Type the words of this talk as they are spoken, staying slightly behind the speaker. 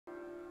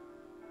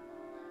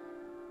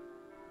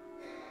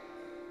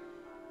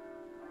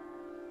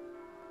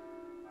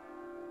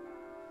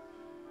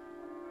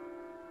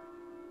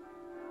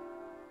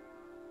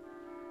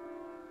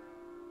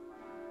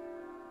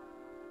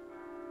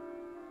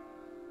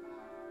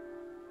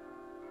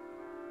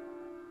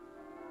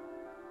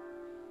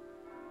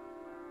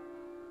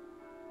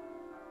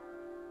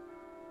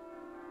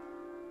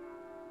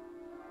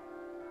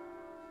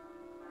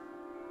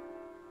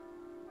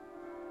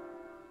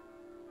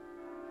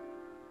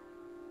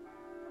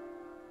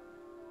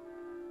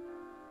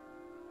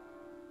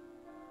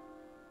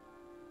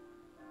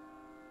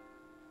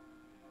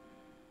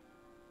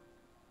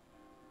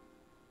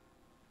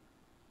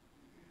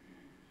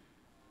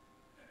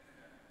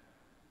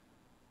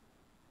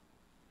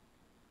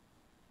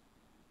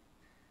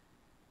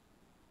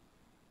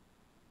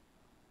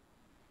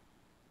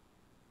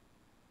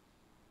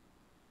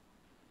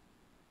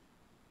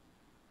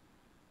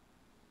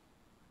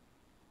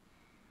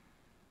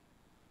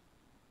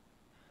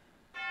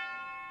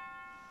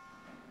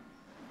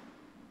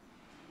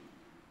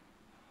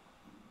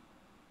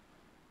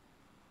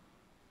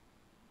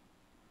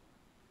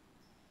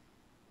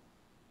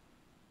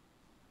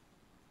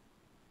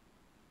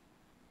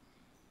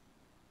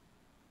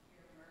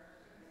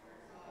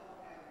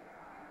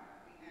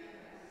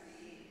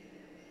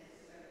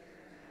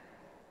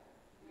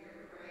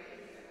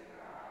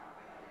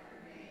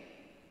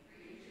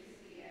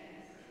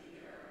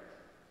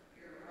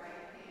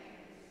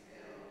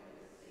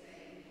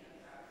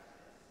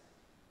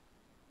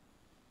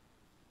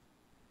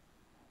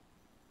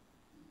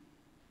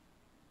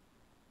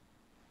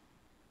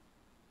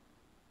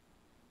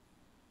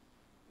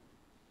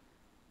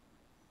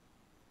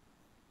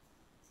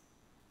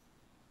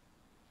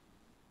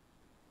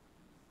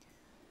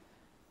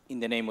In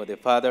the name of the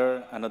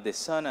Father, and of the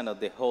Son, and of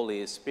the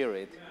Holy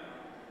Spirit.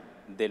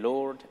 Amen. The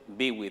Lord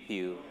be with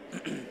you.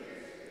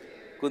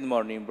 Good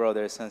morning,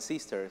 brothers and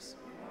sisters.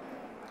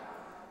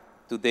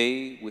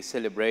 Today we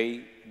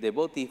celebrate the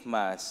votive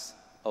Mass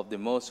of the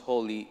Most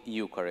Holy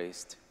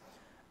Eucharist.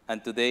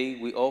 And today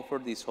we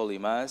offer this Holy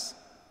Mass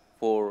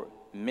for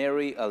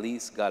Mary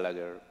Alice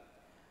Gallagher.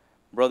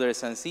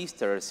 Brothers and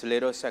sisters,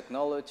 let us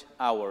acknowledge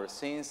our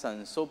sins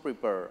and so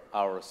prepare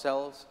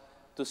ourselves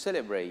to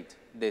celebrate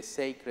the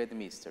sacred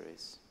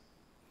mysteries.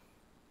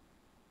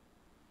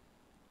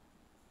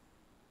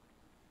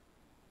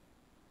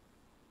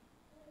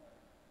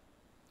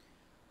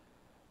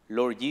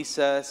 Lord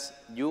Jesus,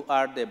 you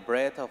are the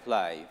bread of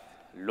life.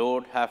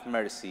 Lord, have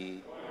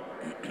mercy.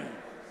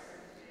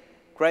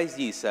 Christ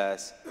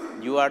Jesus,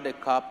 you are the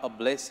cup of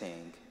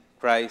blessing.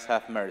 Christ,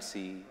 have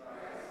mercy.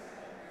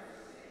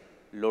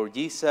 Lord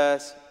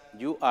Jesus,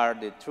 you are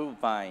the true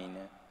vine.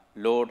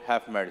 Lord,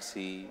 have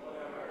mercy.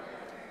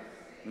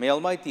 May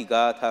Almighty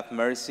God have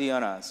mercy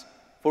on us,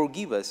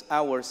 forgive us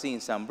our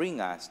sins, and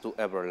bring us to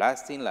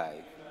everlasting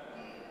life.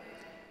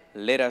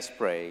 Let us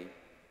pray.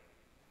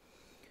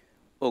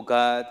 O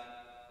God,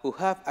 who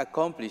have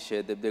accomplished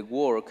the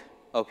work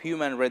of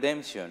human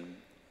redemption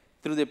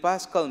through the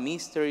paschal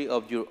mystery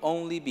of your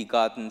only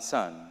begotten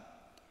Son,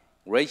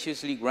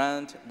 graciously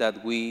grant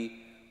that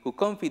we, who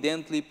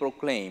confidently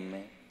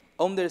proclaim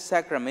under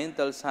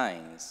sacramental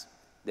signs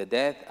the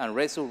death and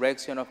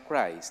resurrection of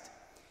Christ,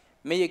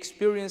 may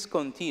experience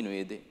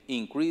continued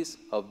increase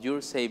of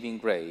your saving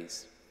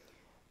grace.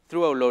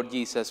 Through our Lord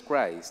Jesus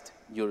Christ,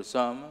 your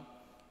Son,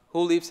 who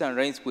lives and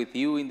reigns with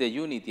you in the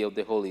unity of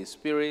the Holy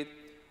Spirit,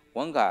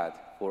 one God,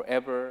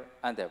 forever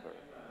and ever.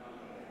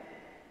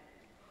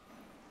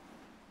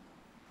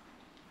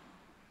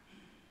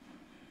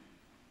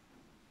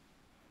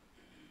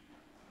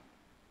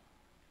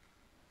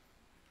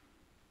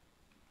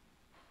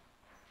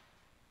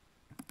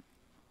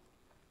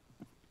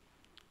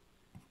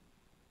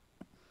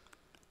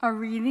 A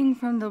reading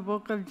from the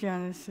book of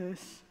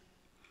Genesis.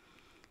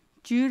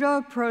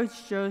 Judah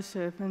approached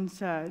Joseph and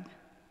said,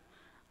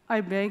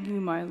 I beg you,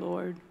 my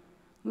lord,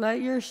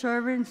 let your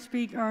servant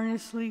speak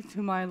earnestly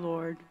to my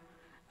lord,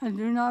 and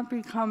do not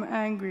become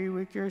angry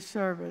with your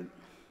servant.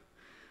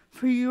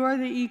 For you are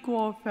the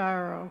equal of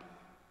Pharaoh.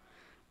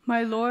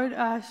 My lord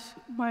asked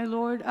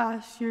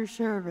your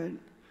servant,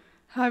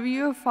 have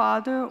you a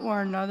father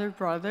or another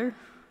brother?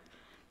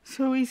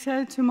 So he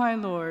said to my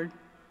lord,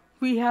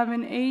 we have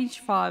an aged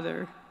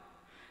father,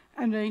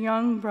 and a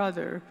young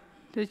brother,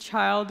 the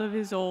child of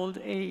his old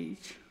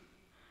age.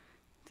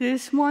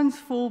 This one's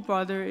full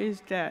brother is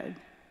dead,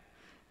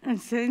 and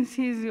since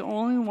he is the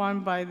only one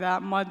by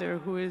that mother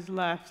who is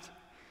left,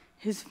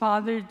 his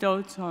father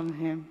dotes on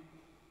him.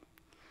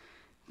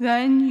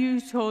 Then you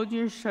told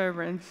your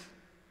servants,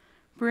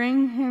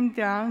 bring him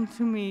down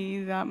to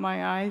me that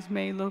my eyes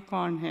may look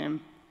on him.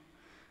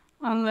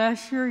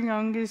 Unless your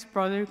youngest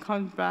brother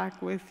comes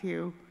back with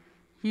you,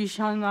 you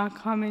shall not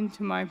come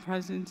into my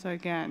presence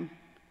again.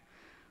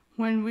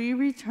 When we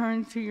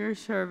returned to your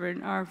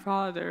servant, our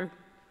father,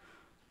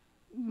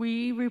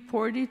 we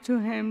reported to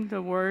him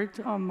the words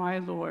of my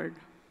lord.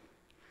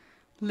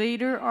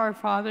 Later, our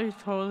father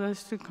told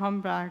us to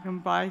come back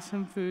and buy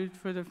some food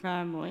for the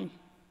family.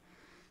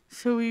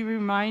 So we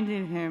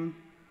reminded him,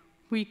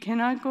 we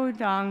cannot go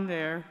down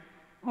there.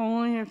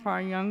 Only if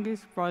our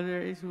youngest brother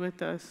is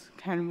with us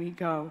can we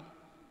go.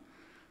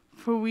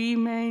 For we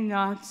may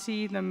not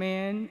see the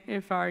man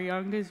if our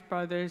youngest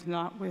brother is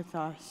not with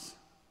us.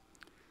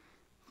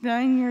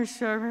 Then your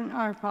servant,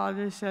 our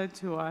father, said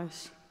to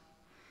us,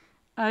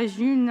 as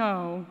you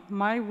know,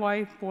 my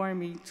wife bore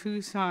me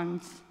 2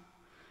 sons.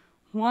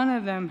 One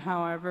of them,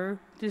 however,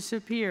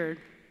 disappeared,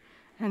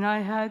 and I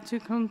had to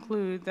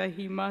conclude that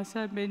he must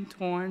have been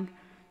torn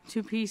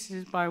to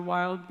pieces by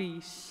wild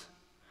beasts.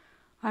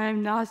 I have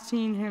not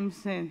seen him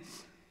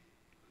since.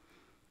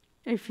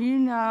 If you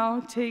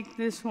now take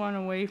this one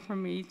away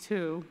from me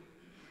too,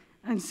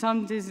 and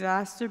some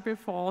disaster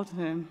befalls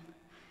him,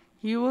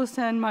 you will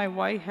send my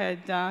white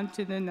head down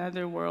to the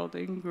netherworld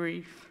in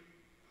grief.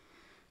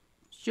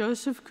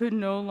 Joseph could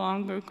no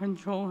longer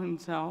control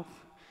himself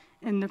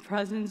in the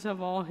presence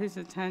of all his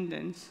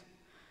attendants,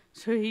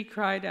 so he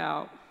cried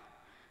out,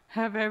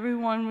 have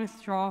everyone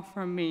withdraw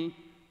from me.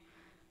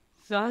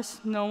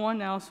 Thus no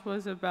one else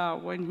was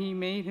about when he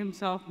made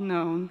himself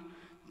known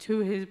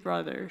to his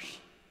brothers.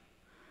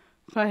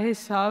 But his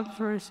sobs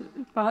were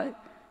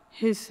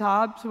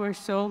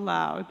so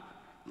loud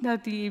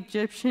that the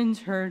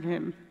Egyptians heard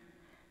him.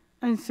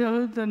 And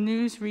so the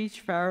news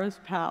reached Pharaoh's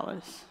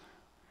palace.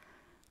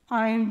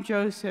 I am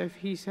Joseph,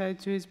 he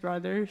said to his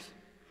brothers.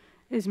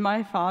 Is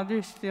my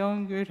father still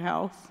in good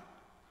health?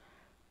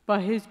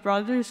 But his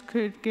brothers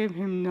could give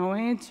him no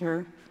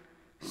answer,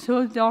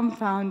 so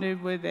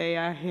dumbfounded were they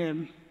at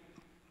him.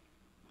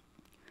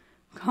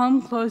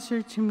 Come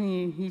closer to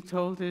me, he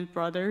told his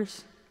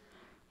brothers.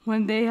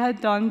 When they had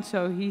done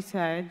so, he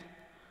said,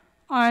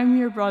 I am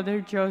your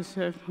brother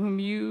Joseph, whom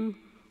you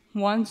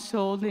once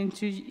sold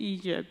into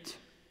Egypt.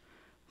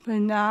 But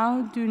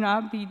now do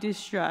not be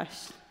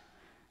distressed,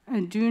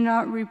 and do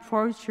not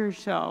reproach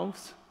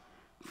yourselves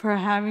for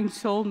having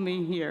sold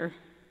me here.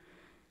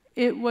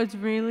 It was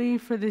really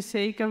for the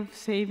sake of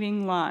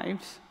saving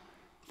lives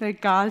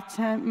that God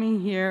sent me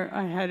here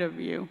ahead of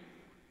you.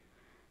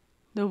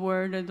 The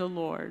word of the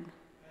Lord.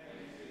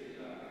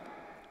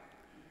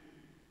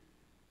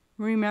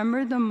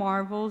 Remember the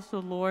marvels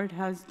the Lord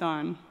has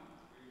done.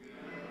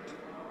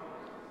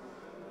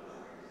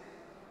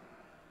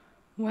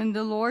 When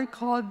the Lord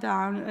called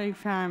down a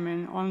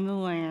famine on the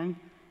land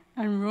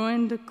and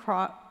ruined the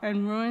crop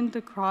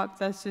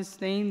that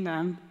sustained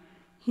them,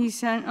 he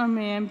sent a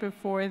man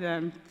before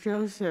them,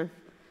 Joseph,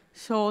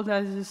 sold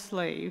as a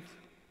slave.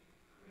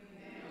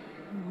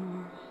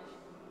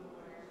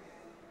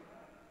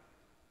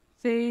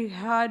 They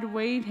had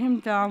weighed him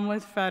down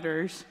with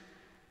fetters,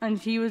 and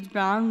he was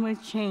bound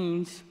with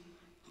chains,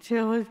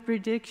 till his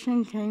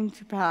prediction came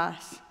to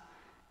pass,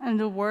 and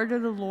the word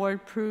of the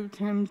Lord proved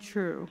him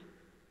true.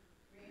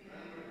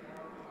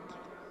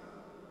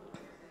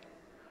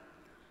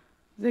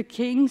 The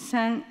king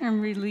sent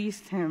and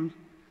released him.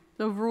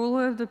 The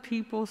ruler of the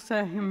people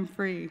set him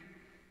free.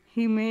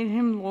 He made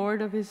him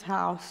lord of his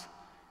house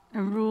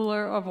and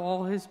ruler of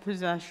all his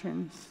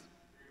possessions.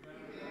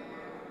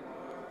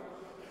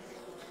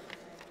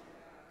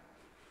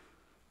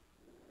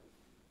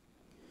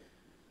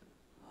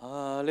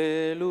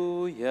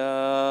 Hallelujah,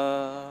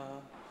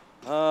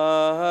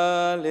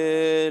 hallelujah,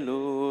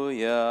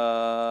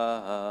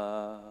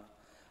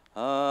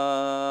 hallelujah,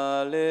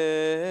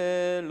 hallelujah,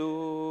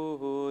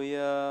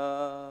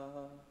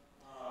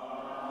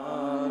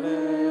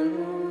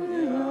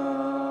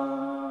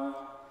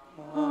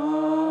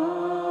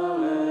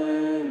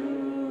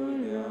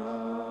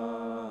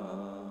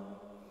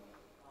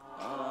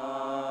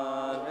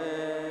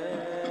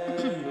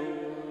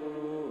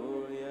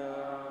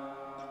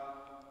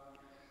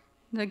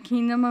 The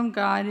kingdom of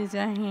God is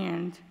at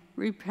hand.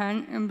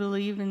 Repent and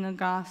believe in the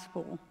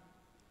gospel.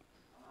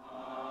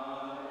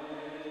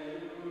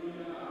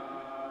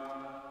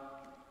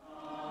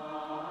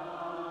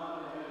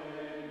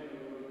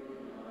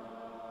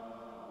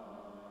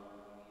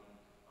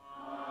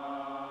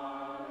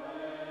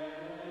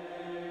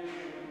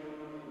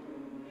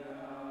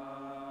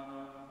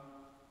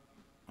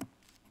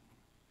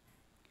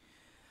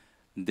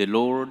 The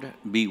Lord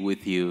be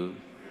with you.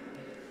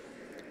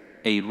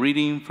 A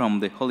reading from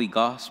the Holy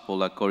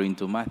Gospel according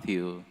to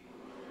Matthew.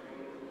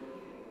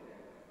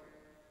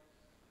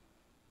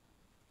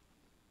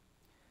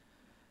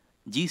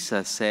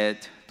 Jesus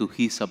said to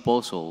his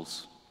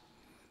apostles,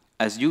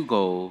 "As you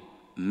go,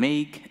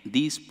 make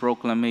this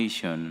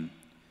proclamation: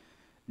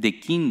 the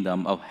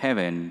kingdom of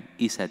heaven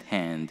is at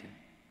hand.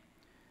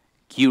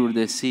 Cure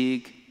the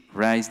sick,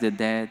 raise the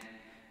dead,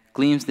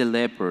 cleanse the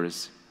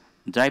lepers,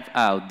 drive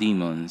out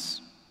demons.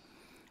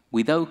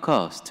 Without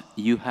cost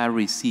you have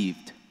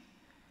received.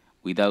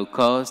 Without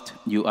cost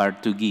you are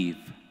to give.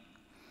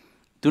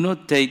 Do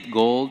not take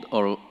gold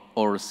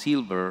or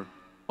silver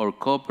or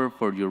copper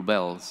for your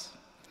belts,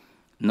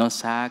 no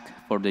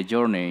sack for the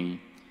journey,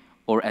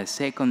 or a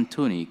second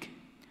tunic,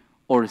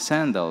 or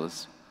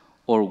sandals,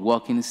 or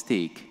walking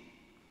stick.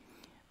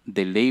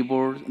 The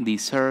laborer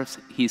deserves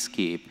his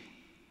keep.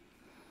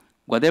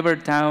 Whatever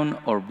town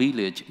or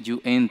village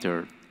you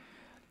enter,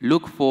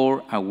 look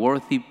for a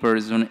worthy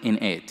person in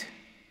it,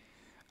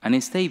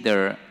 and stay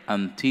there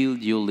until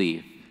you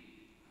leave.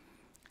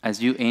 As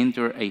you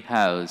enter a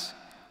house,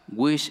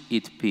 wish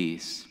it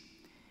peace.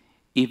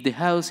 If the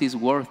house is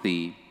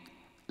worthy,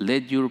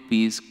 let your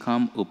peace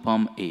come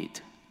upon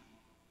it.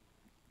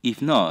 If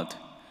not,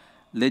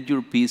 let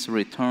your peace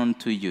return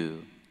to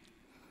you.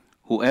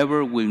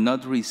 Whoever will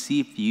not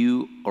receive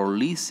you or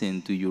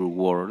listen to your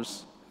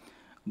words,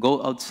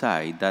 go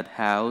outside that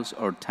house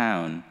or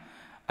town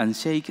and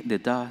shake the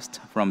dust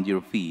from your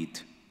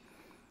feet.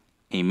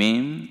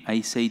 Amen,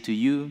 I say to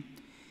you,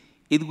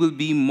 it will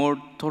be more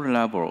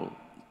tolerable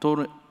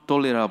for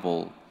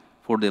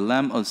the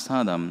land of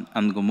Sodom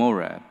and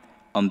Gomorrah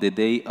on the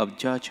day of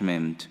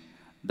judgment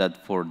than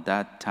for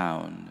that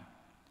town."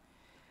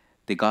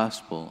 The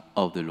Gospel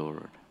of the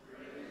Lord.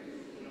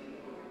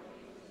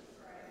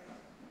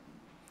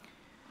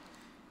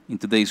 In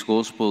today's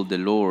Gospel, the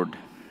Lord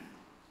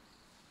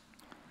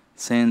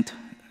sent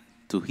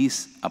to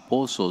his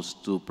apostles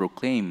to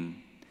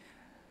proclaim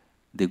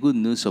the good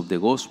news of the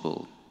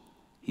Gospel.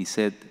 He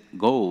said,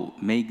 "Go,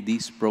 make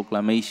this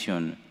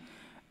proclamation: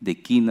 the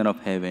kingdom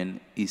of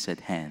heaven is at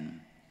hand."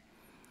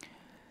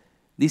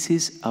 This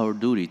is our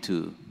duty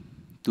to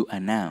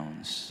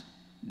announce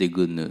the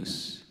good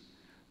news,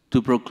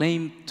 to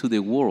proclaim to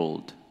the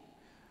world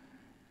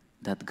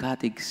that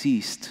God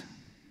exists,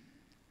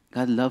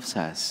 God loves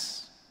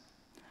us,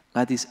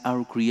 God is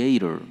our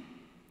Creator,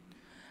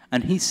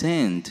 and He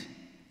sent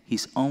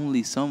His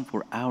only Son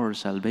for our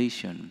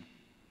salvation.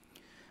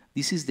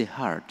 This is the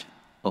heart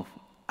of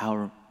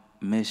our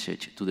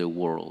message to the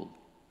world.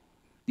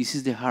 This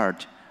is the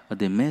heart of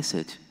the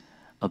message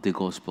of the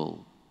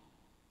gospel.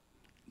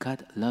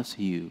 God loves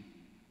you.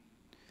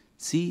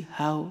 See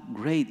how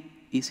great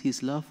is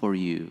His love for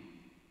you.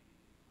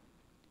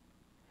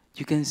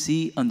 You can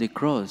see on the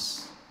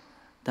cross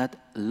that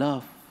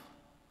love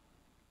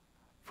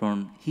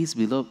from his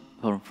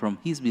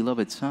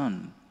beloved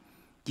Son.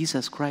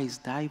 Jesus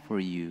Christ died for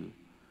you,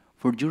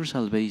 for your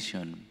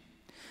salvation.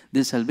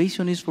 The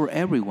salvation is for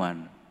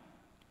everyone,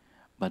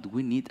 but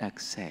we need to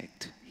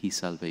accept his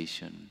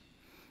salvation.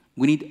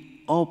 We need to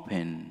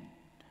open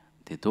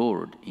the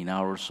door in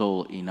our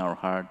soul, in our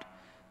heart,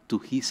 to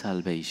his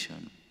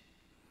salvation.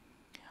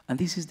 And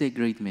this is the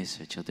great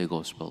message of the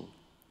gospel.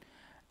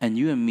 And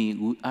you and me,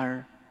 we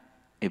are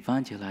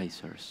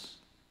evangelizers.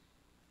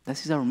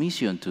 That is our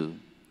mission too,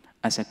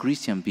 as a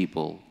Christian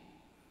people,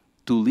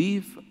 to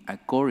live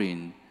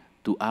according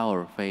to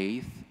our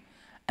faith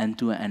and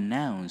to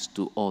announce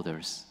to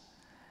others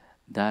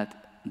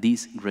that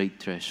this great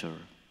treasure,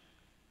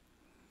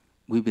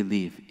 we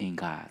believe in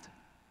God.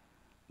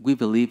 We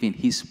believe in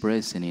his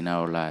presence in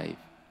our life.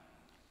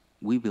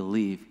 We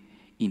believe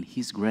in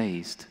his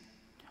grace.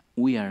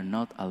 We are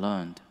not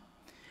alone.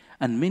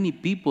 And many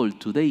people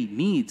today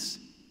needs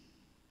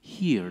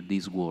hear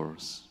these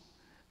words,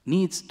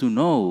 needs to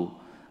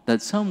know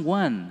that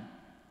someone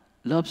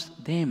loves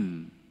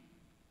them.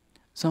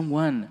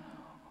 Someone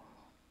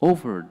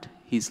offered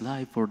his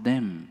life for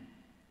them.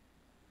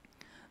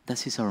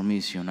 That is our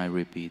mission, I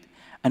repeat.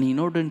 And in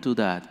order to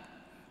that,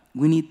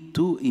 we need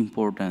two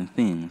important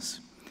things.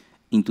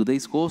 In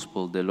today's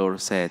gospel, the Lord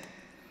said,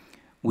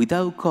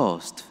 without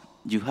cost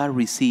you have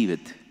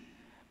received,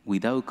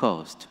 without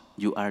cost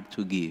you are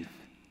to give.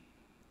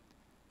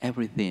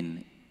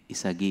 Everything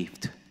is a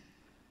gift,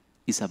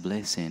 is a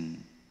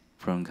blessing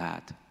from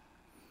God.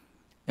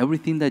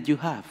 Everything that you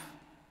have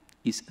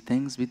is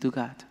thanks be to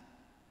God.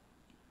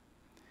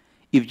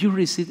 If you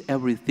receive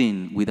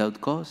everything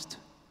without cost,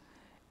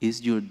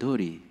 it's your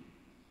duty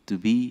to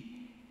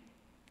be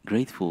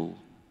grateful,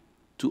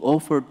 to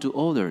offer to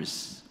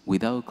others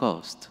without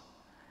cost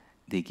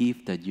the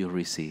gift that you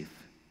receive.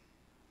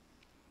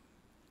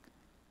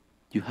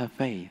 You have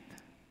faith,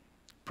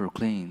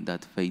 proclaim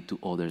that faith to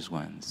others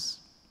once.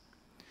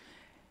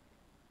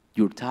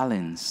 Your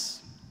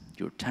talents,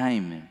 your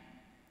time,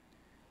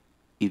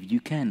 if you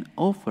can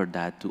offer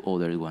that to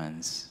other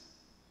ones.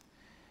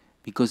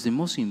 Because the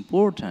most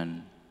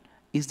important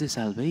is the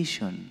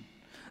salvation.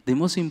 The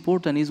most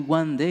important is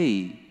one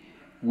day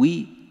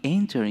we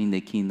enter in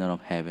the kingdom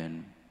of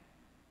heaven.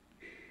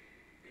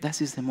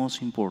 That is the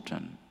most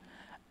important.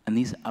 And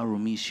it's our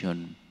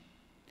mission.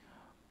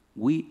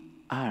 We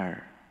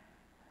are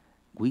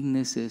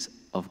witnesses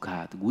of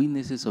God,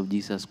 witnesses of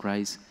Jesus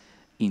Christ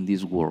in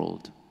this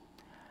world.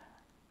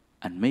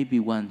 And maybe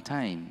one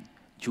time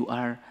you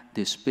are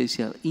the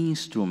special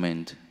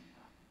instrument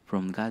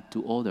from God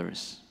to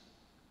others.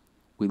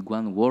 With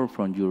one word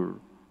from your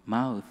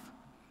mouth,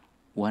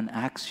 one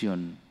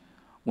action,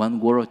 one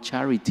word of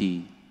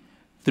charity,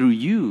 through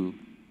you,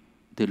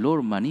 the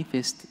Lord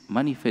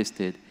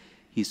manifested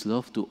his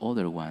love to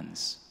other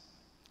ones.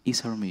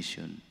 It's our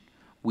mission,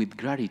 with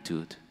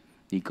gratitude,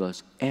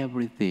 because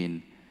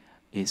everything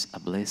is a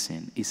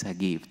blessing, is a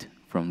gift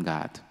from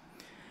God.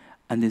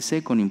 And the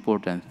second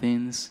important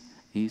thing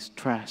is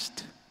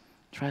trust.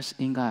 Trust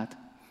in God.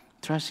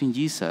 Trust in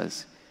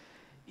Jesus.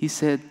 He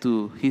said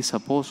to his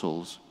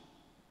apostles,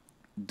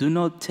 do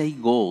not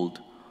take gold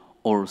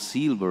or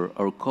silver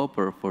or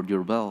copper for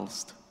your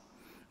belts,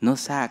 no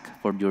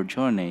sack for your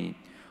journey,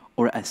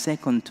 or a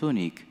second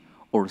tunic,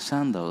 or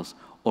sandals,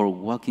 or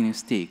walking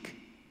stick.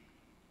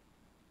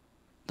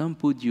 Don't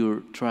put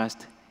your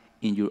trust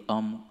in your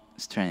own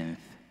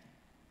strength.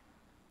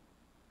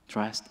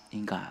 Trust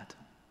in God.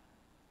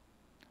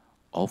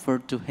 Offer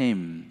to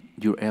him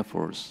your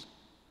efforts.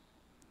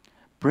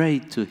 Pray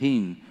to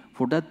him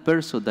for that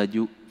person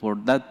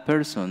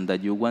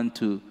that you want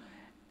to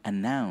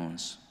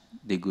announce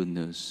the good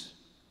news.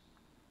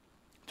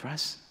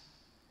 Trust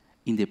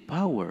in the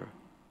power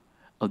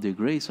of the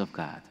grace of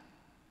God.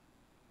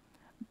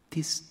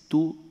 These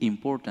two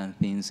important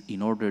things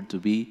in order to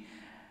be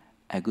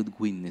a good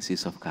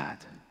witnesses of God.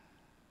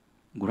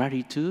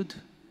 Gratitude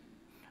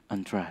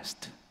and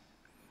trust.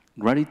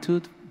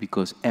 Gratitude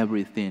because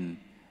everything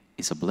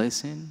is a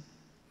blessing,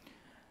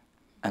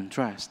 and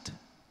trust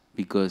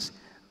because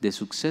the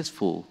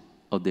successful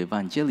of the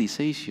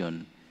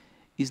evangelization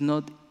is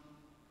not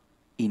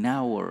in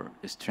our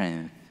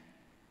strength,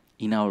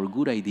 in our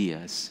good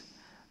ideas.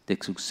 The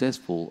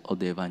successful of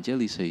the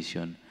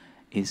evangelization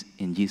is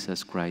in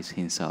Jesus Christ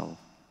himself,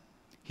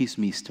 his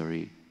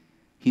mystery,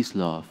 his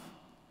love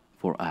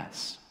for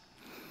us.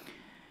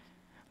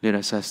 Let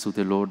us ask to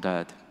the Lord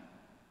that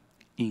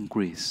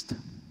increased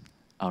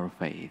our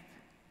faith.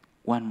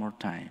 One more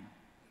time.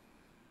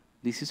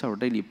 This is our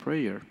daily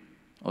prayer,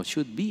 or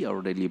should be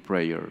our daily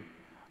prayer.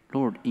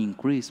 Lord,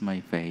 increase my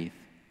faith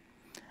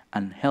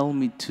and help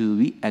me to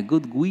be a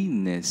good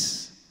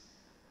witness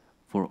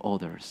for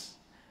others.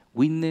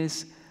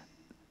 Witness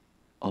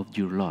of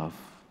your love.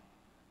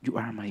 You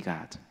are my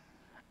God,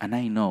 and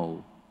I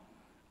know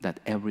that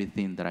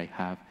everything that I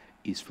have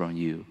is from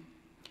you.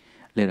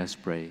 Let us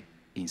pray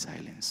in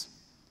silence.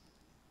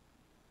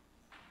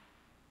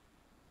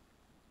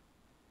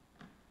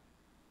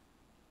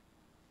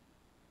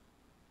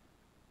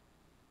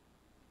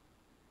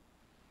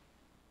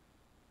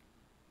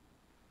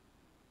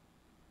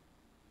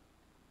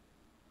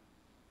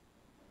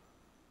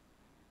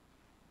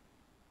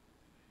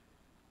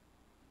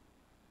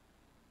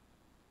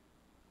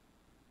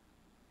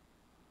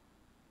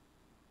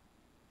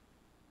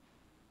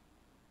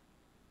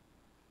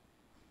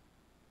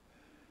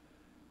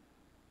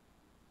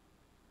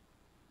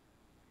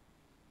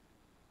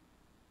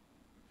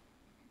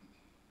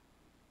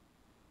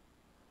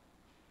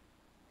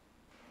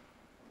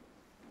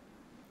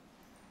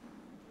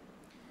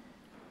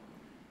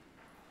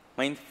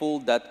 Mindful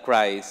that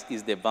Christ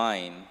is the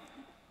vine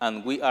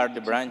and we are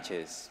the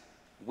branches,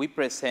 we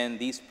present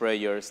these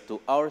prayers to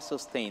our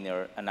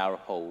sustainer and our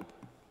hope.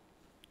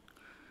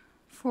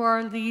 For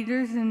our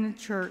leaders in the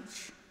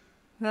church,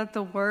 that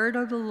the word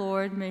of the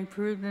Lord may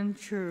prove them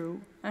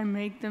true and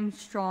make them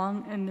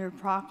strong in their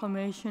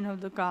proclamation of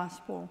the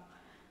gospel.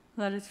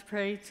 Let us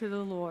pray to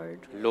the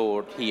Lord.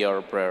 Lord, hear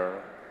our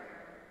prayer.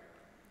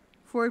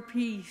 For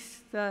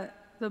peace, that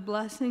the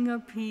blessing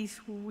of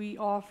peace we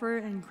offer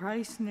in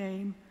Christ's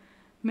name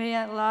may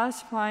at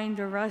last find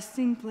a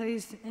resting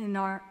place in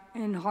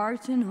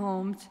hearts and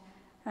homes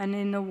and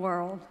in the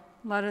world.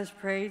 Let us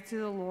pray to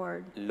the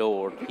Lord.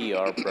 Lord, hear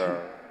our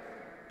prayer.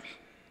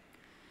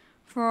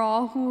 For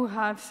all who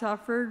have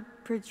suffered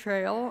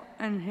betrayal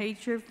and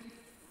hatred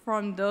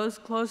from those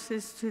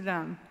closest to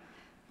them,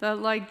 that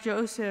like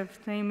Joseph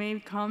they may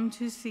come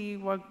to see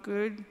what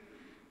good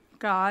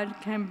God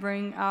can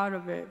bring out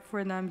of it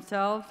for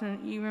themselves and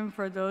even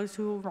for those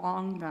who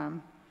wrong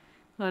them.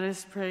 Let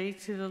us pray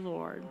to the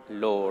Lord.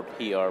 Lord,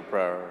 hear our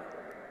prayer.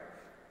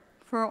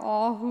 For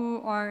all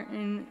who are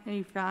in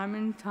a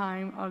famine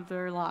time of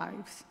their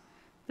lives,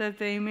 that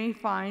they may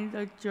find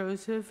a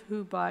Joseph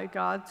who by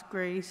God's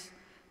grace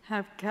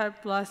have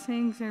kept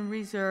blessings in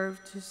reserve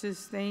to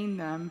sustain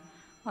them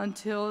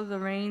until the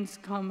rains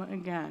come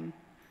again.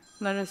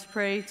 Let us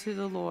pray to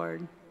the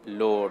Lord.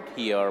 Lord,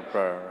 hear our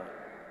prayer.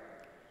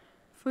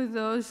 For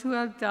those who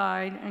have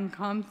died and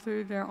come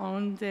through their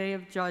own day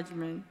of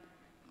judgment,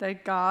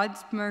 that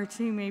God's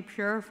mercy may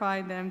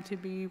purify them to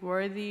be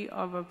worthy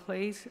of a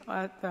place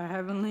at the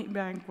heavenly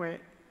banquet.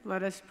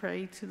 Let us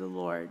pray to the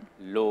Lord.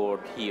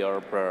 Lord, hear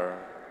our prayer.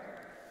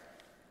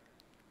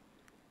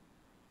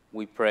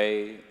 We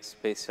pray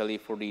especially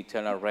for the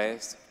eternal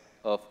rest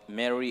of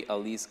Mary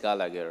Alice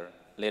Gallagher.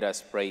 Let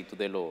us pray to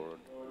the Lord.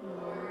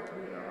 Lord,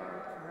 hear our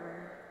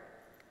prayer.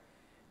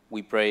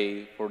 We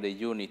pray for the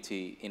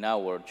unity in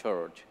our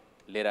church.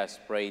 Let us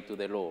pray to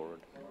the Lord.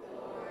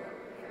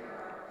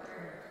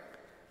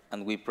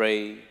 And we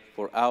pray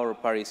for our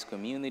parish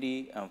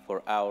community and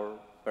for our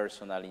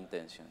personal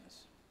intentions.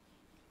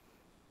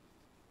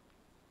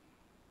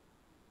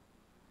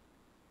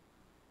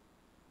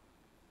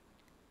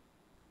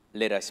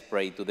 Let us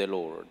pray to the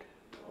Lord.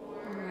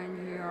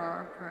 And hear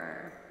our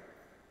prayer.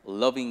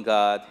 Loving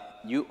God,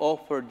 you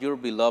offered your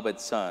beloved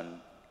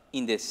Son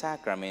in the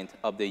sacrament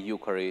of the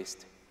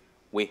Eucharist.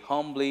 We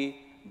humbly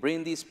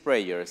bring these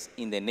prayers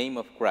in the name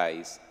of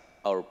Christ,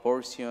 our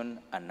portion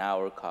and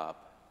our cup.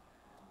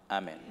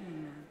 Amen.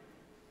 Amen.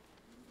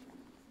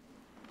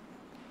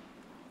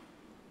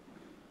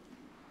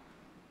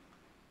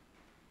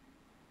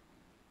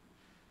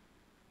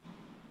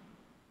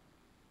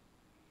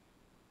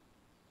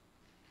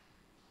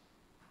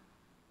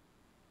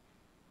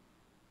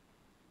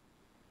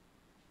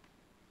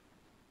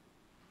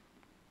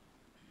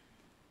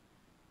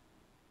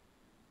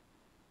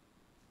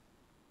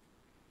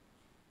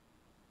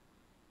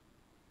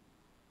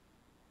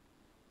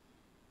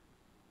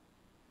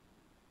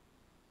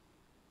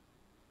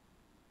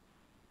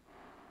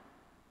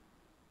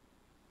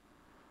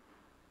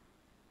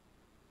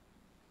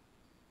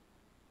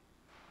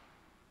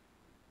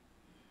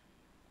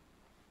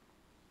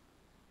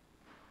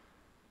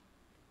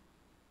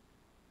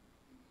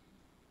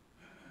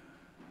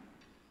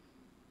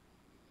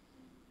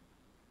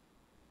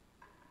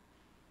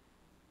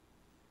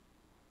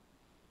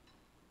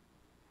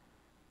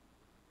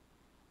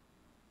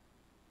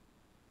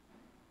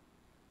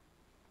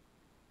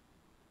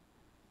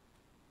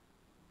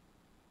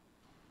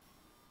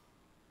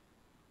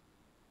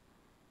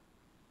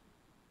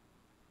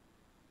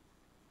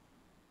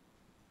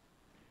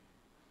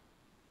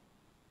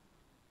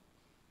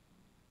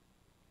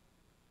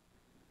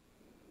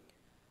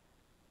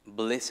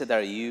 Blessed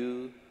are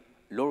you,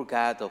 Lord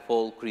God of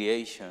all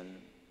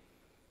creation,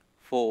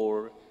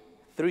 for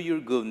through your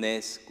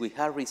goodness we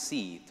have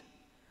received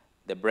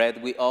the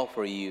bread we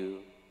offer you,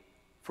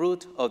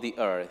 fruit of the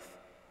earth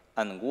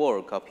and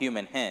work of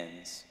human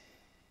hands.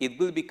 It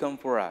will become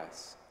for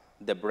us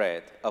the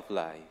bread of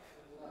life.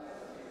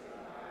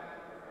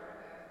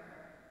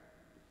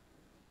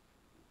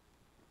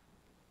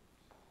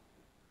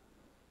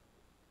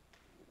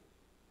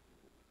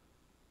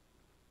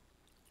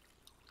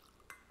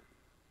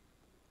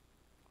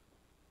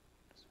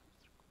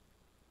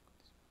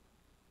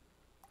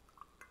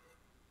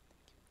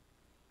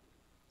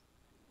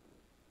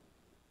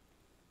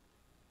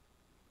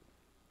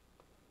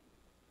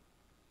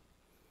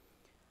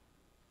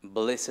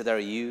 Blessed are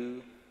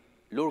you,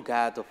 Lord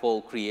God of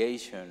all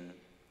creation,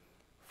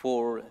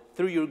 for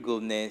through your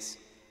goodness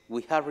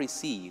we have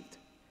received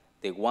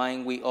the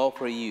wine we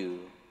offer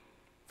you,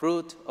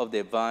 fruit of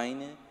the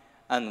vine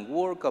and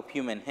work of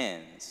human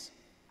hands.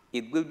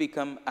 It will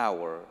become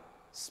our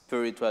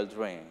spiritual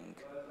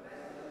drink.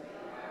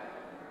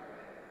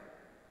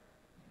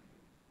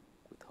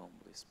 With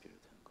humble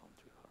spirit and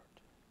contrite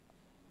heart,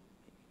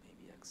 may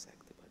be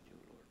accepted by you,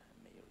 Lord,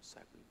 and may your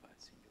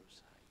sacrifice in your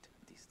sight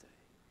this day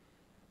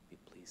be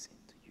pleasing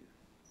to you,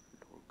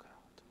 Lord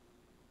God.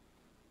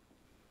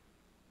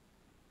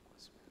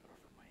 Was better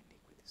for my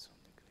iniquities on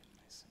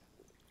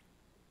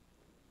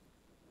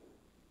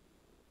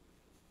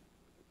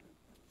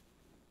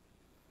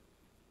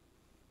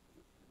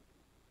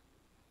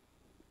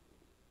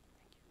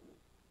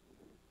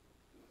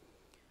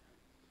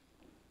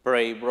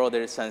Pray,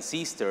 brothers and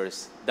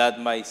sisters, that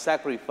my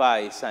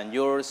sacrifice and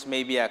yours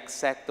may be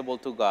acceptable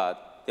to God,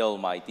 the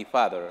Almighty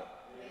Father.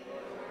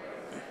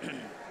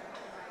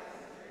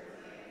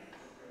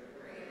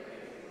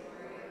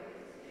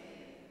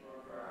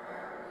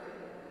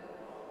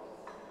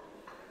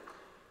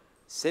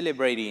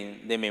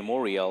 Celebrating the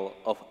memorial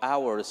of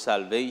our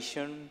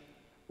salvation,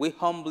 we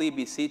humbly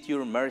beseech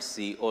your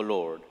mercy, O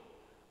Lord,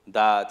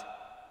 that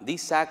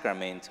this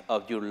sacrament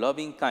of your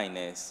loving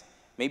kindness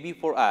may be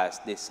for us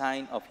the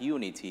sign of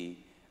unity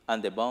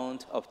and the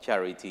bond of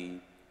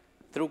charity,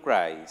 through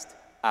Christ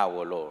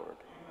our Lord.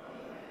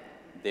 Amen.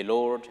 The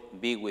Lord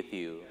be with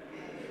you.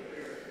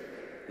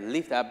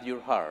 Lift up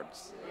your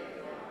hearts.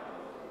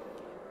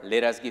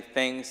 Let us give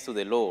thanks to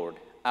the Lord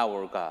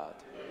our God.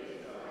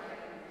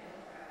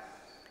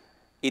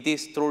 It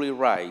is truly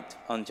right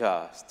and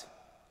just,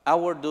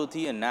 our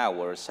duty and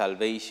our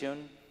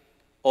salvation,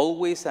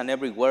 always and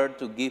everywhere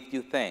to give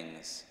you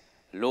thanks,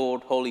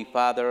 Lord, Holy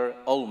Father,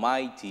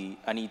 Almighty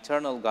and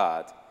eternal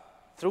God,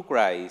 through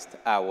Christ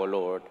our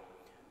Lord.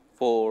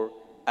 For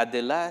at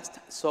the Last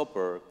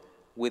Supper,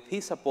 with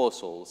his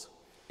apostles,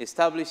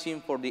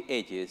 establishing for the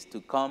ages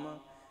to come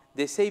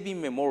the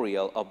saving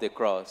memorial of the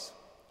cross,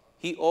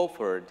 he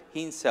offered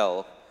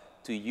himself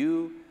to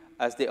you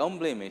as the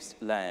unblemished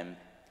Lamb,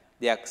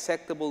 the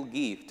acceptable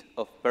gift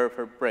of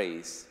perfect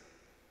praise.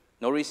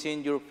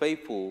 Nourishing your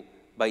faithful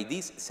by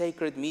this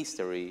sacred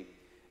mystery,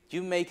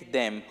 you make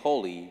them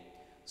holy,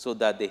 so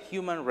that the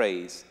human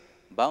race,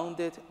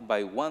 bounded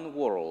by one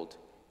world,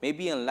 may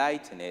be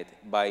enlightened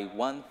by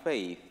one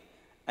faith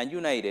and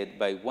united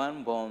by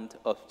one bond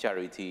of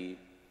charity.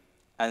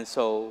 And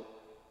so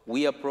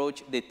we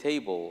approach the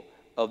table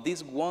of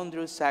this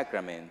wondrous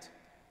sacrament,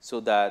 so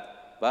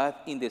that, bathed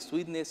in the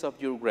sweetness of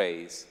your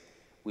grace,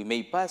 we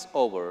may pass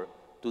over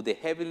to the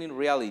heavenly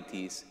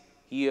realities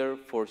here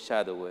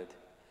foreshadowed.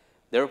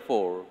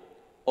 Therefore,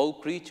 all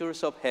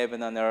creatures of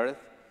heaven and earth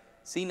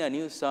sing a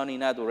new song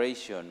in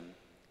adoration,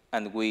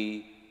 and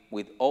we,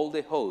 with all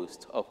the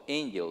host of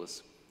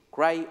angels,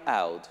 cry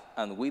out,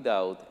 and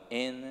without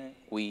end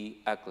we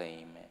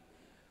acclaim.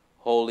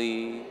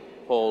 Holy,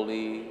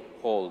 holy,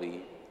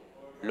 holy,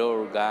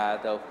 Lord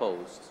God of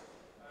hosts,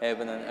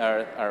 heaven and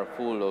earth are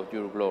full of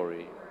your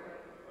glory.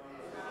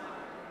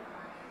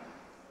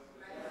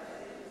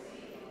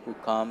 Who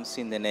comes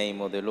in the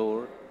name of the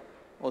Lord,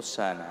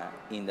 Hosanna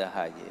in the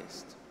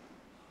highest.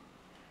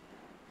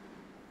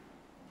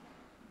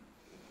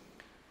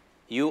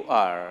 You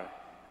are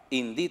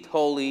indeed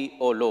holy,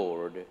 O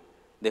Lord,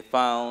 the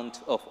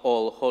fount of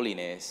all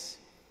holiness.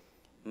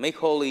 Make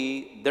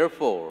holy,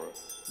 therefore,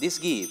 these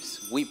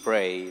gifts, we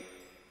pray,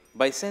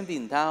 by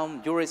sending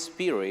down your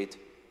Spirit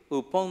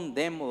upon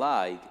them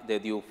like the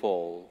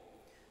dewfall,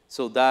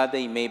 so that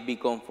they may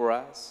become for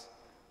us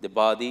the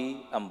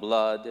body and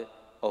blood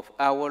of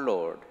our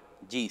Lord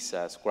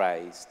Jesus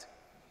Christ.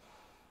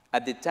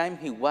 At the time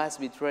he was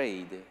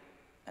betrayed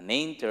and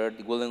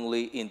entered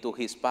willingly into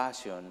his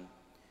passion,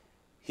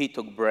 he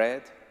took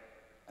bread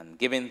and,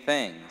 giving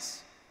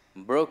thanks,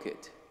 broke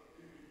it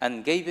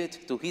and gave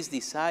it to his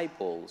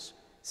disciples,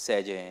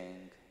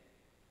 saying,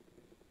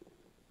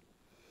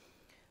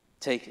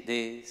 "Take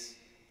this,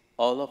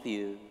 all of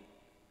you,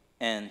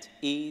 and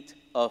eat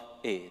of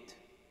it,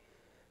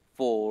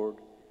 for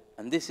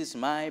and this is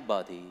my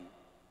body,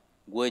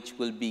 which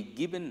will be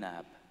given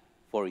up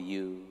for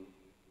you."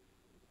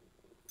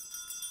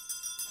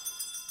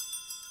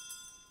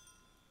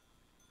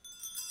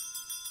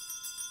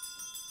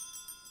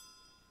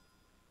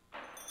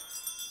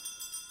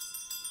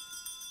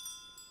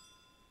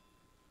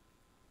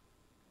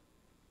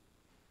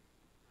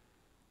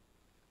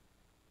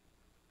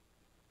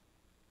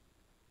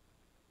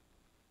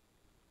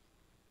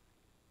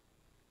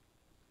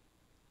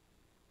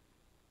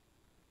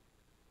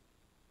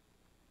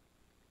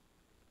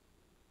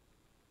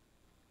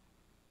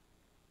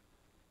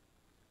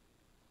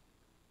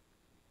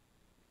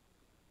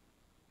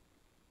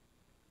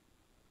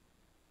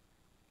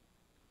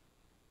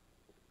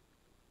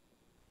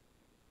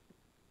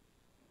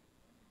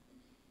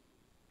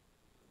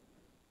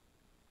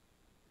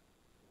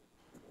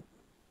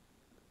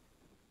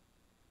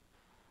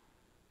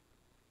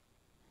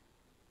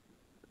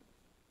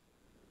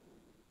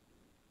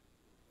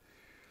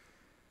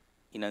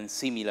 In a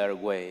similar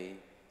way,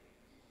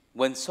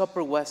 when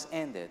supper was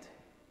ended,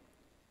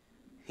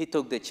 he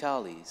took the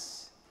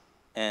chalice,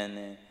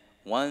 and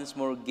once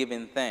more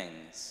giving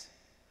thanks,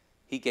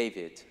 he gave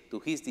it to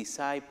his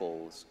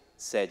disciples,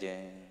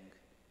 saying,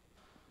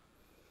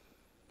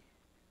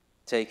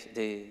 "Take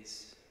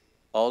this,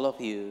 all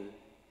of you,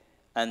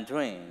 and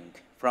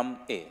drink from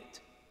it.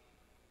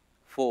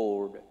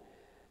 For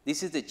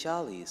this is the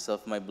chalice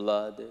of my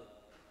blood,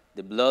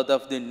 the blood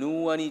of the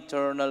new and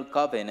eternal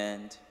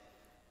covenant,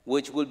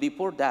 which will be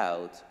poured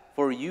out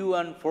for you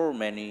and for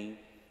many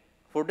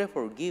for the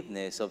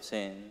forgiveness of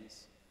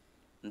sins.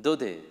 Do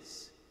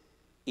this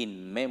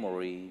in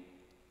memory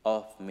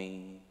of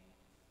me."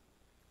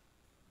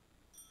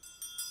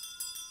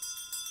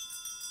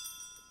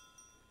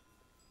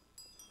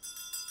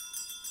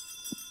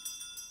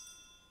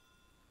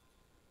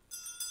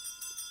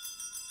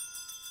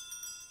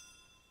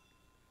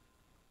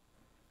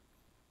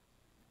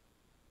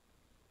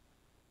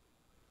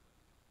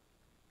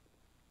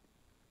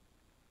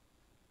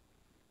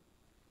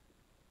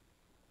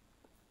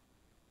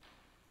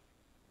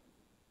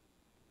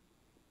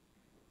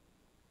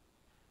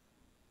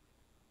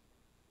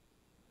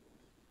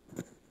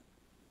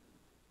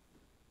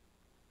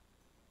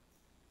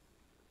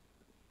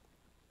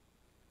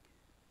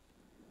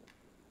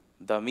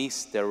 The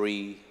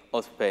mystery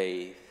of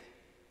faith.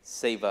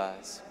 Save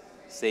us,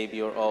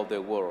 Savior of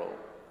the world,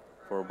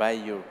 for by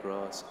your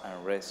cross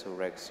and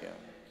resurrection.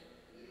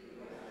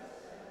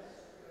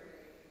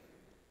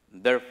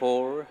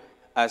 Therefore,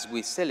 as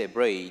we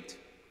celebrate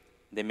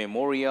the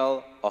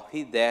memorial of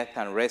his death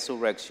and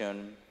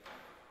resurrection,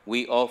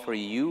 we offer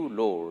you,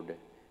 Lord,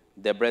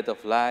 the bread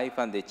of life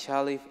and the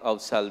chalice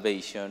of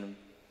salvation,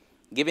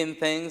 giving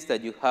thanks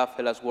that you have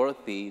held us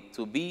worthy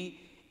to be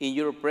in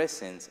your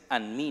presence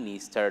and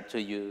minister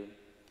to you.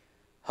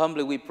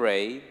 Humbly we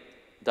pray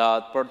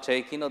that,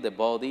 partaking of the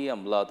body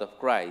and blood of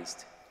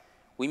Christ,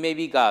 we may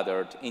be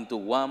gathered into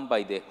one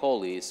by the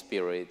Holy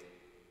Spirit.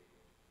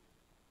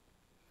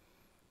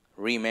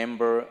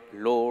 Remember,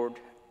 Lord,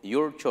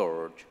 your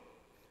church,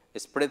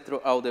 spread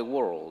throughout the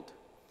world,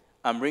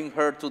 and bring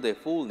her to the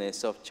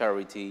fullness of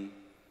charity,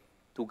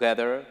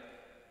 together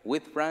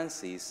with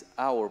Francis,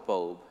 our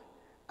Pope,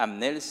 and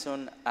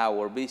Nelson,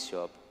 our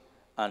Bishop,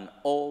 and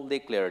all the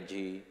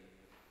clergy.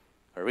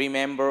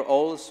 Remember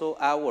also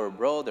our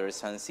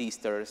brothers and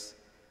sisters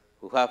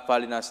who have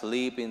fallen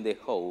asleep in the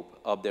hope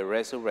of the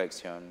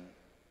resurrection,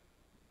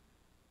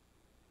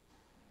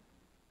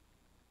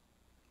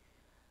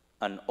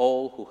 and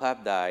all who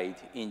have died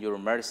in your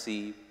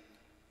mercy.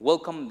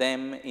 Welcome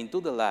them into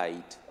the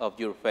light of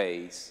your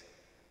face.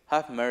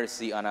 Have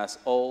mercy on us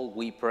all,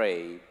 we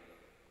pray,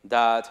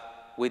 that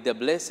with the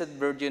Blessed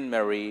Virgin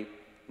Mary,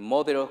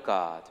 Mother of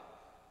God,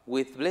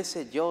 with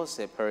Blessed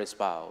Joseph, her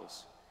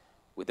spouse,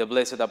 with the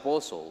blessed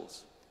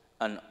apostles,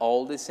 and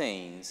all the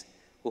saints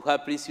who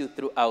have pleased you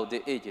throughout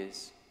the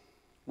ages,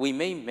 we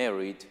may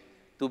merit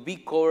to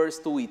be heirs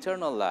to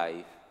eternal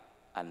life,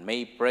 and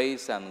may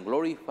praise and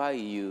glorify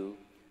you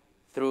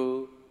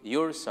through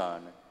your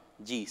Son,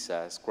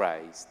 Jesus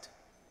Christ.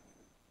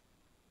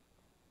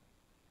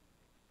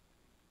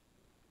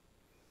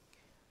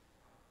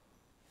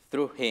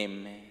 Through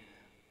him,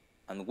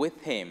 and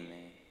with him,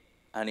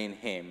 and in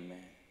him,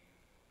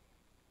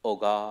 O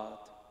God,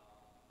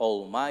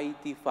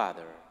 Almighty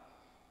Father,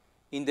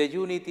 in the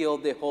unity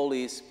of the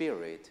Holy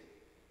Spirit,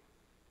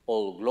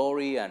 all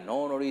glory and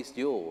honor is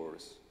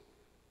yours,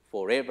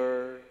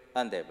 forever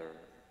and ever.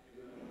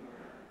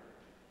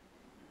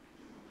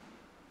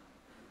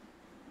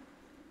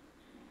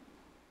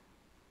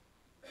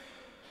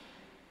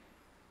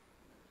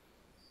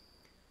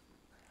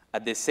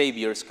 At the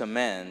Savior's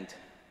command,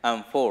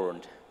 and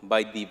formed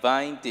by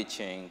divine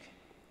teaching,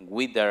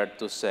 we dare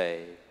to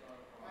say,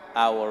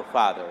 Our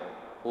Father,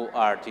 who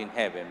art in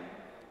heaven,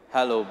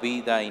 hallowed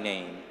be thy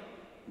name.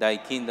 Thy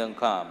kingdom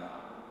come,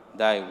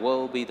 thy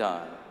will be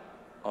done,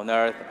 on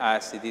earth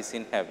as it is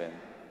in heaven.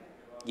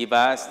 Give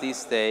us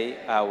this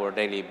day our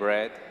daily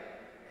bread,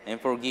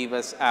 and forgive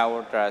us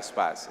our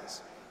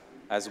trespasses,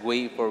 as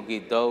we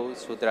forgive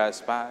those who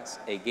trespass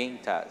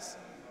against us.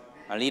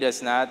 And lead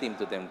us not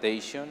into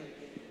temptation,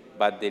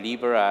 but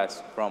deliver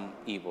us from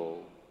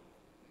evil.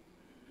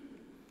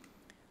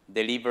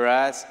 Deliver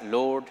us,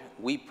 Lord,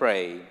 we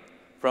pray,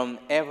 from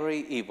every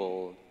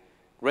evil.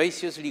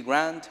 Graciously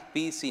grant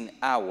peace in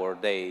our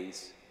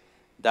days,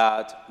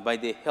 that by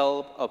the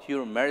help of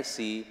your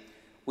mercy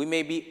we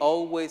may be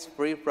always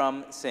free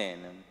from sin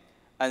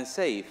and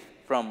safe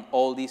from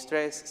all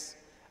distresses,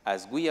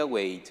 as we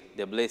await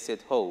the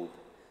blessed hope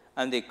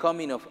and the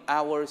coming of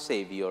our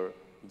Savior,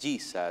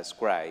 Jesus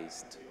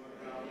Christ.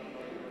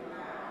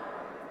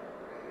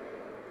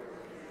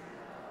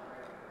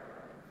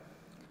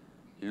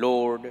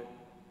 Lord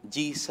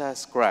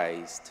Jesus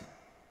Christ,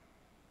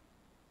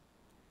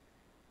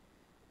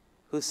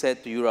 who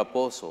said to your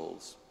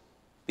apostles,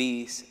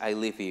 Peace I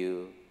leave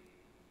you,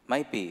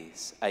 my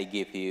peace I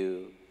give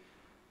you.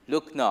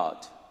 Look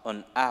not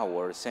on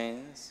our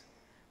sins,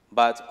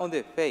 but on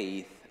the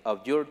faith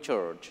of your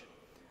church,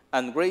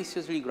 and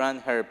graciously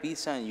grant her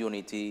peace and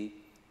unity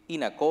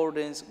in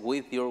accordance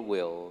with your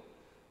will,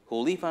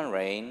 who live and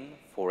reign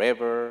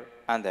forever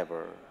and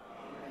ever.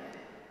 Amen.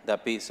 The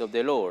peace of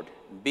the Lord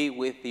be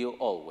with you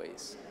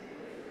always.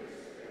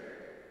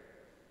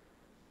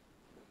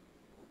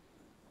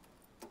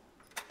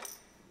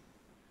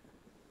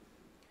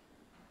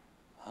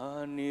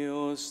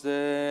 Agnus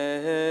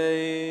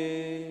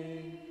Dei,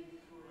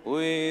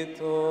 qui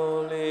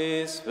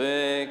tollis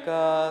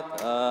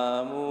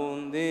peccata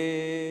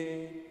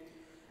mundi,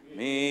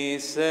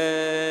 miserere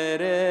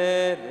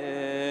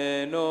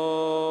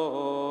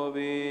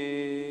nobis.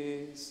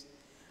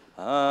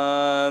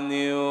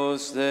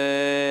 Agnus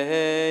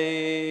Dei,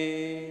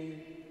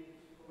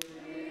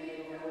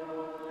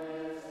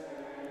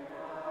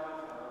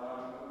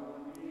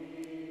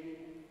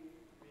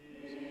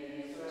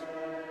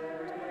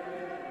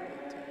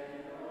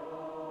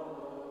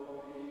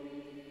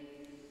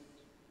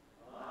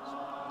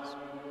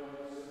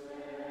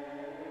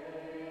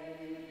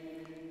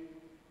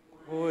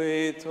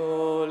 qui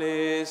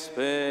tollis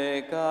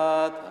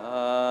peccata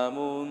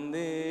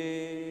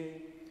mundi,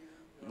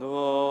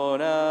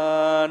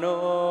 dona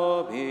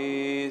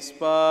nobis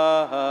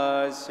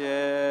pacem.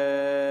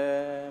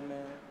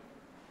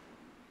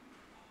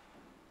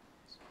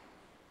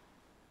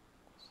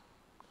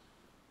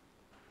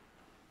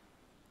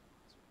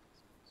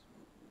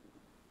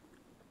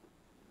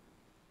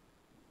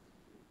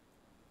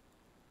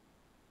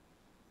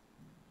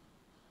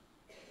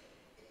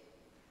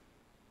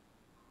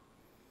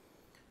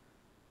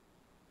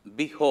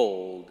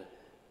 Behold,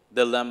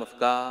 the Lamb of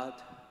God.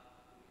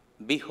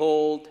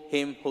 Behold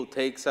him who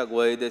takes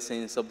away the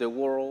sins of the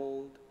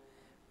world.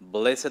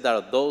 Blessed are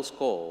those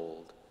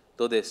called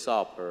to the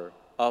supper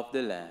of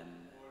the Lamb.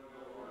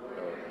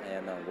 Lord, I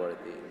am not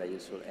worthy that you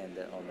should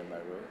enter under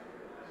my roof.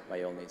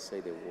 I only say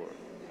the word,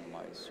 and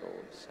my soul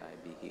shall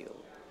be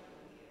healed.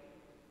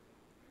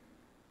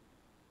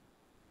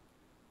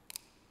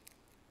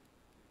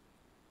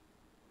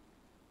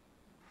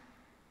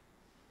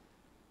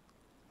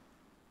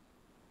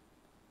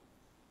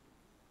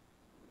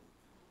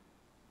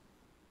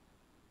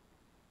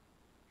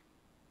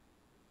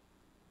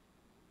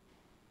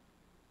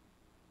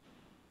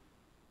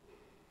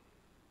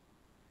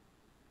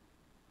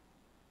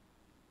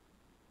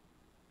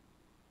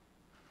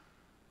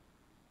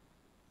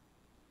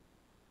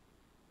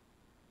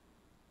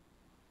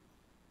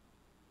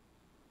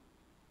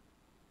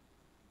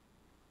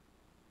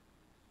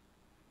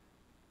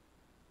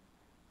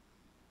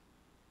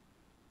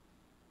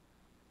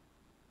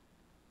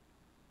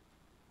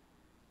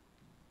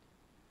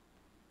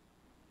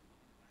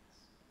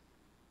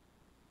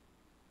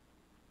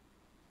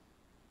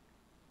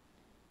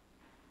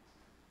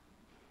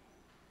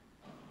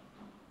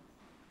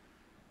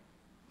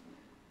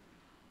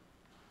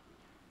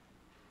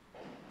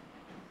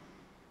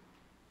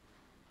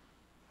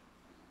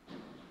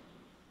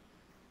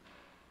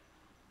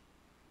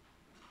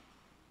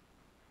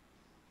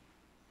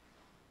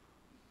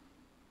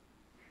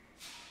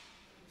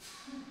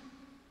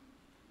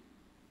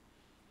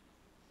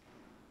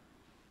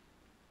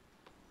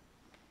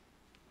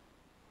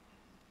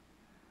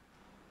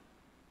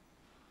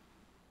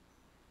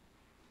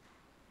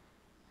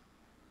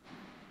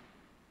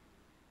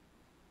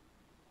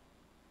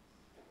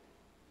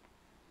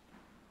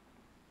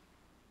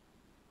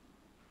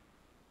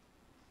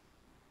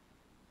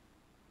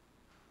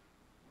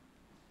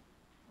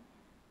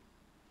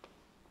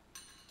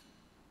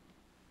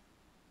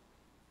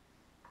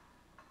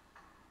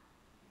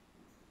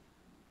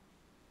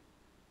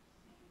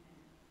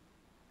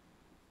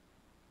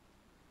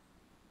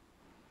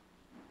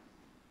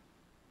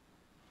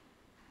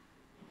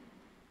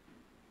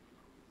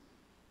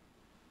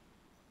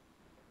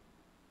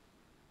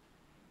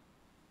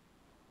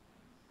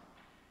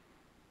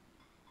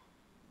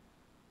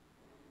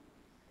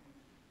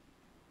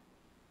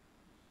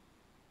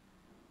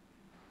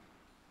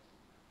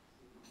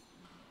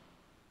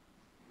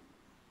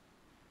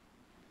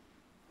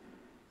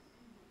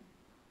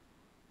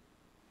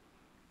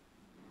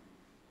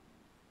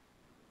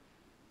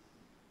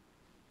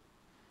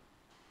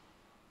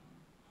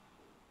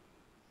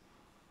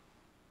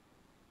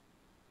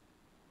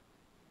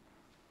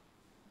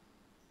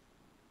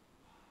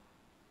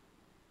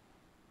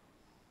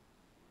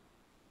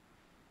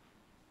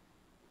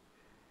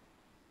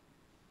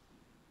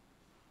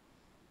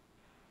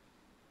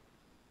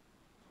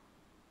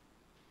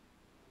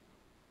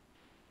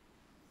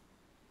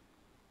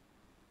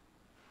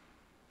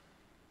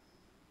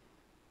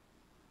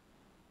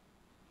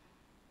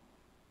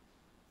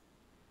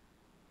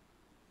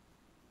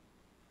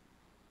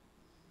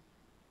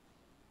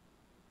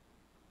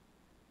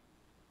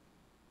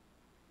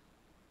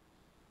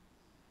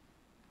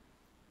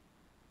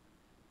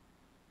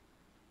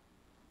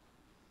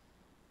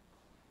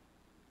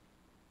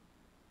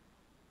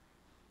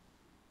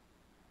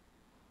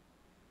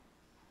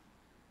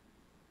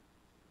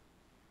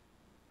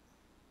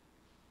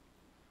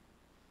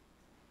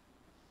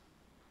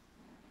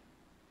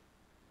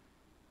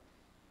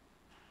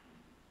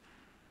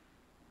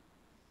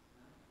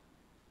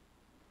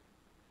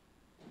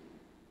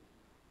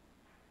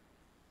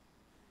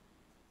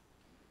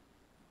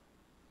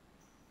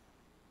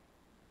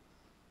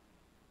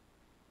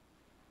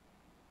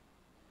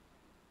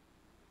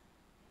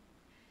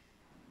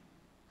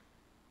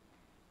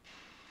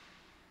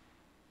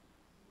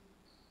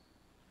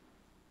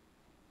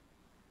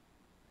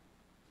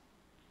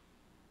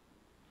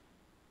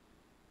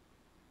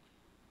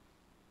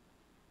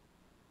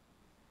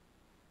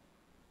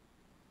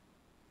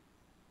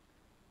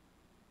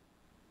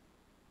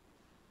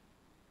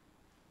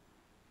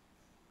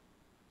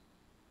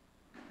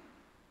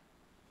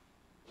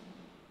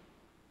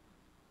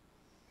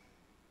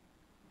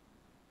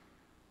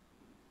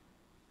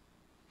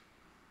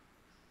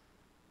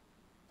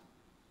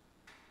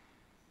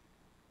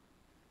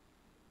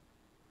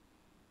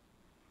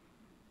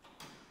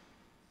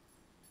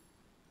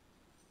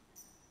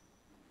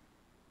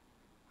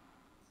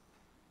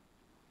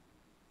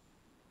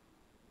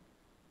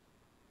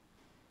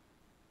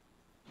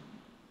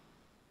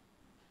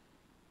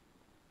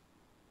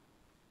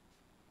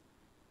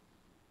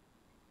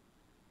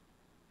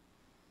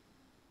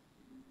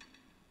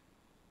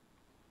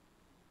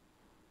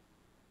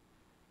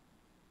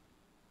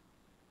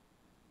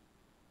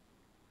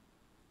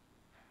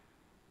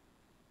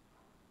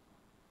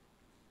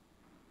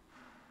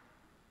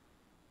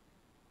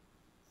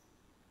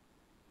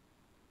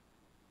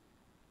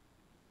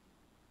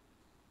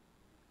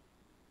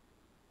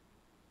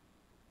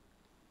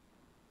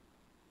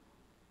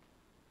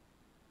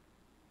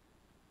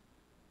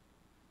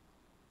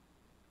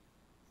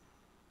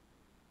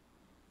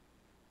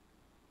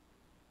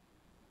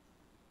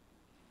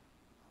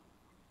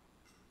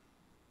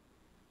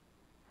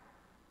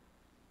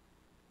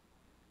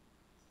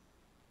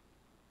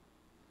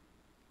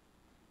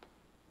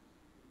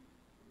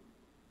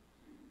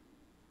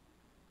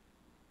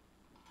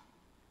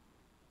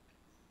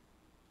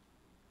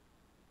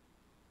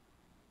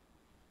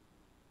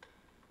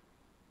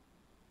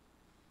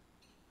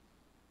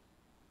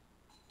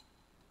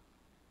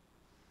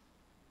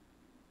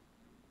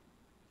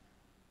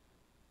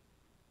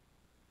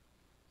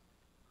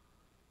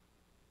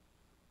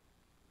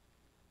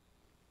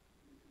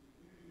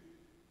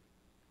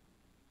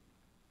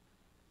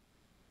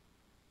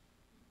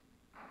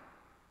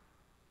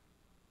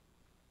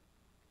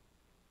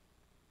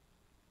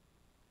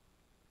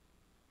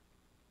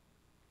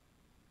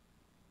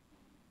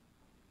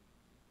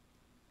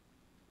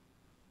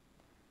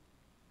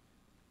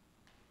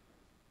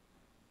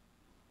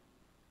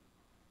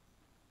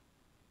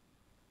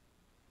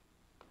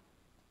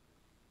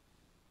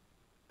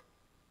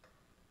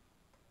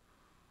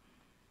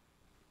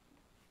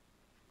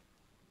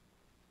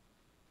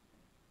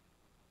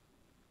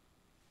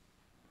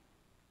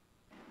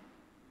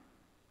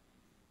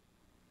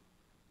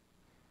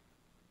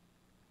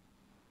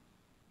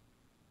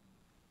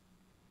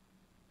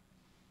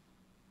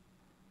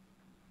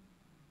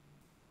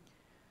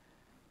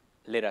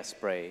 Let us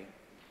pray.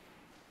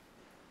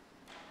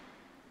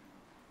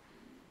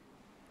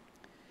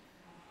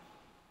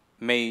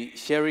 May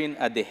sharing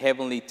at the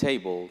heavenly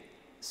table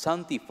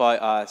sanctify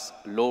us,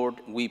 Lord,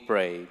 we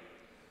pray,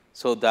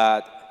 so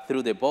that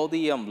through the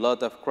body and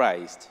blood of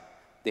Christ,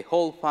 the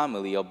whole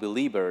family of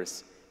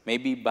believers may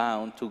be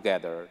bound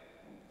together.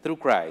 Through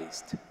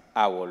Christ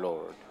our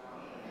Lord.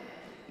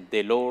 Amen.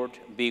 The Lord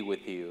be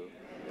with you.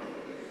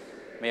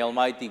 May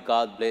Almighty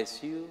God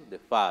bless you, the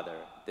Father,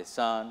 the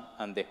Son,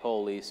 and the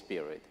Holy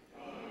Spirit.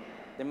 Amen.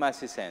 The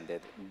Mass is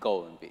ended.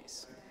 Go in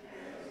peace.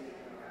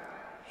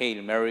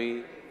 Hail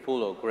Mary,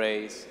 full of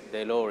grace,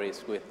 the Lord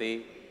is with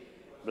thee.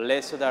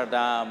 Blessed art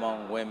thou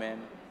among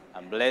women,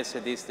 and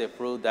blessed is the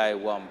fruit of thy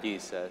womb,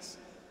 Jesus.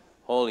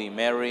 Holy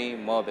Mary,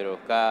 Mother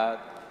of God,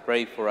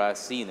 pray for us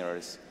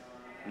sinners,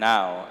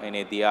 now and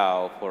at the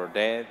hour of our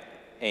death.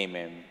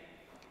 Amen.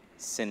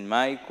 Saint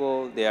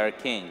Michael the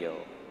Archangel,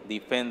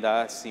 defend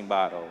us in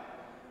battle.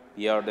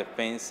 Be our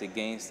defense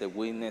against the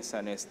wickedness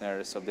and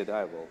snares of the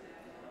devil.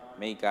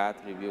 May God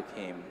rebuke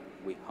him,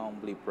 we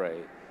humbly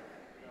pray.